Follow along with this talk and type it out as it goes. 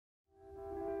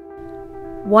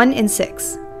1 in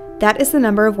 6. That is the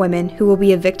number of women who will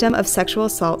be a victim of sexual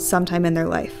assault sometime in their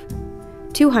life.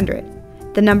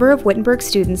 200. The number of Wittenberg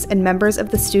students and members of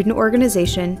the student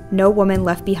organization No Woman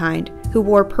Left Behind who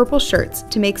wore purple shirts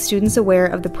to make students aware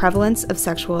of the prevalence of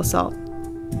sexual assault.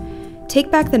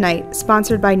 Take Back the Night,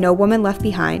 sponsored by No Woman Left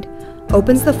Behind,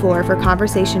 opens the floor for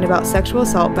conversation about sexual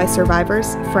assault by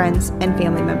survivors, friends, and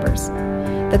family members.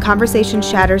 The conversation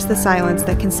shatters the silence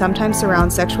that can sometimes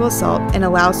surround sexual assault and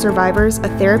allows survivors a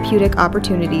therapeutic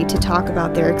opportunity to talk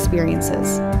about their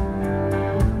experiences.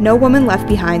 No Woman Left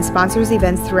Behind sponsors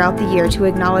events throughout the year to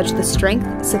acknowledge the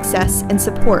strength, success, and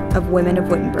support of women of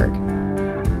Wittenberg.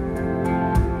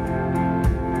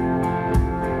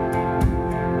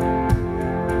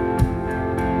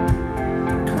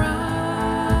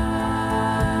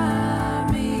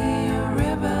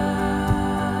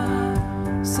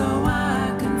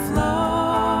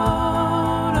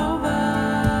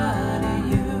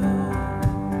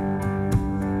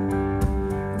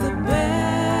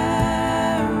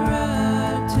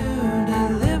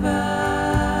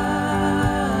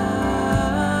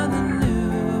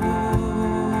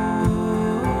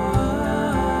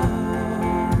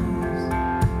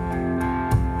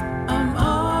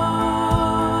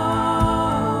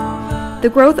 The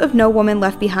growth of No Woman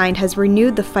Left Behind has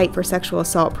renewed the fight for sexual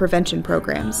assault prevention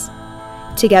programs.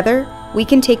 Together, we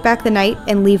can take back the night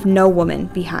and leave no woman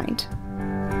behind.